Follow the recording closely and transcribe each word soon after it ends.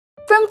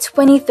From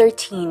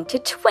 2013 to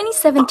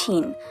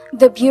 2017,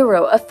 the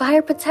Bureau of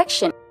Fire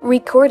Protection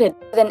recorded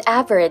an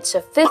average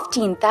of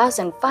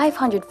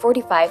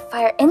 15,545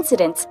 fire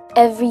incidents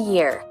every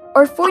year,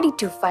 or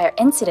 42 fire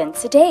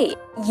incidents a day,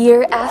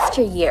 year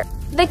after year.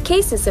 The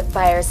cases of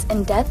fires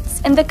and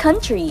deaths in the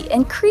country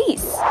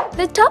increase.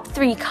 The top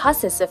 3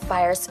 causes of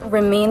fires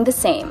remain the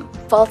same: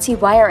 faulty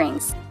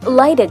wirings,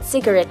 lighted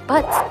cigarette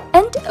butts,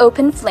 and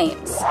open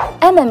flames.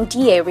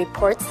 MMDA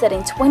reports that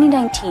in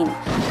 2019,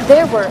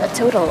 there were a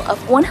total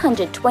of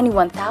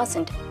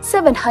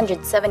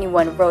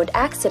 121,771 road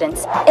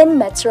accidents in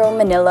Metro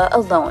Manila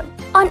alone.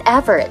 On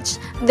average,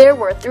 there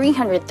were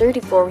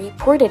 334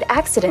 reported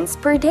accidents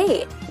per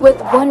day, with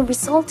 1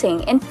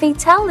 resulting in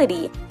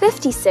fatality,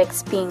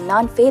 56 being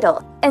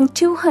non-fatal, and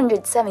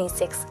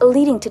 276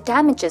 leading to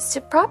damages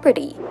to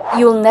property.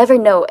 You'll never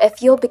know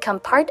if you'll become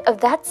part of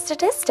that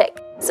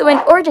statistic. So in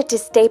order to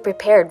stay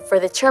prepared for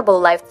the trouble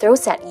life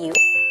throws at you,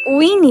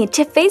 we need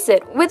to face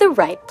it with the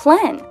right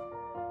plan.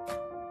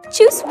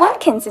 Choose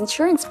Onekin's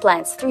insurance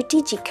plans through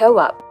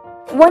digiCOOP.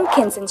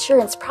 Onekin's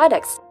insurance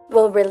products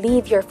will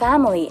relieve your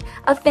family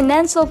of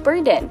financial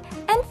burden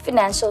and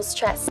financial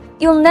stress.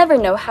 You'll never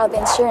know how the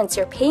insurance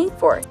you're paying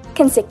for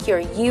can secure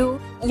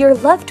you, your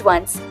loved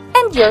ones,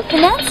 and your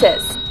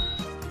finances.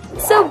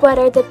 So what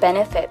are the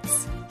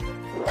benefits?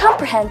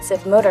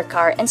 Comprehensive motor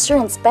car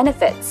insurance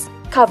benefits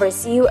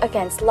covers you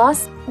against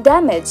loss,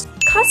 damage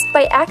caused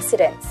by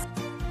accidents,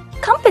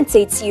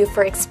 compensates you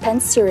for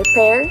expense to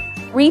repair,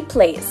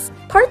 replace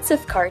parts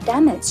of car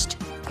damaged,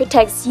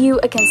 protects you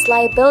against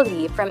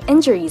liability from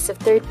injuries of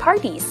third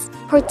parties,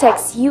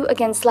 protects you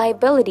against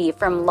liability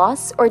from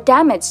loss or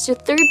damage to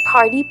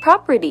third-party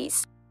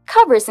properties,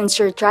 covers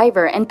insured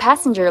driver and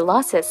passenger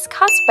losses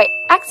caused by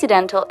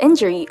accidental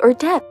injury or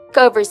death,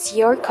 covers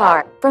your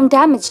car from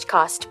damage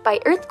caused by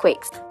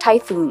earthquakes,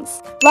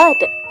 typhoons, flood,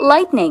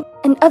 lightning,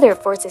 and other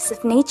forces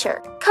of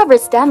nature,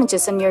 covers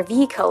damages on your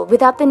vehicle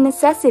without the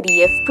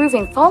necessity of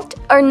proving fault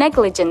or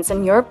negligence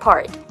on your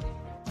part.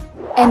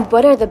 And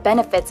what are the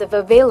benefits of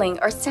availing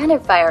our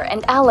standard fire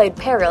and allied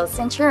perils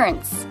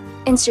insurance?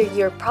 Insure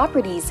your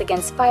properties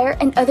against fire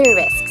and other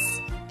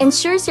risks.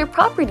 Insures your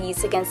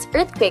properties against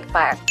earthquake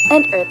fire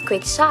and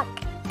earthquake shock.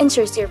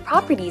 Insures your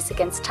properties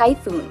against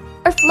typhoon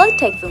or flood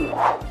typhoon.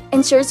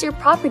 Insures your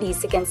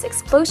properties against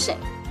explosion,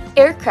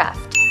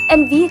 aircraft,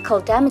 and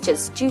vehicle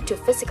damages due to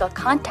physical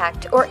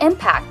contact or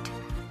impact.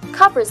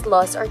 Covers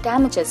loss or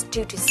damages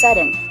due to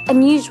sudden,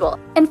 unusual,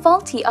 and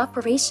faulty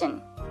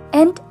operation.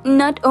 And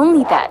not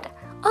only that,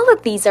 all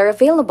of these are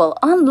available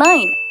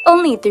online,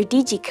 only through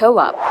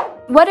digiCOOP.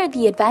 What are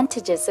the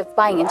advantages of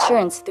buying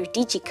insurance through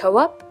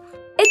digiCOOP?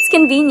 It's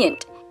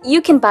convenient.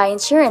 You can buy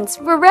insurance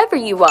wherever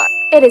you are.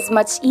 It is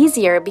much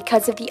easier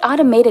because of the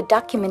automated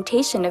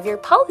documentation of your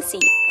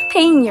policy.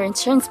 Paying your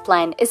insurance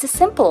plan is a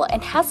simple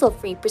and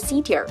hassle-free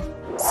procedure.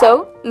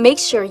 So, make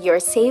sure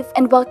you're safe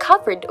and well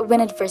covered when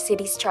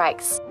adversity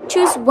strikes.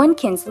 Choose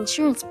Onekin's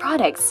insurance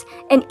products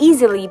and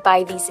easily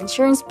buy these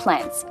insurance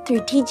plans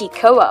through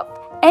digiCOOP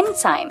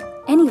anytime,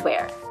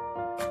 anywhere.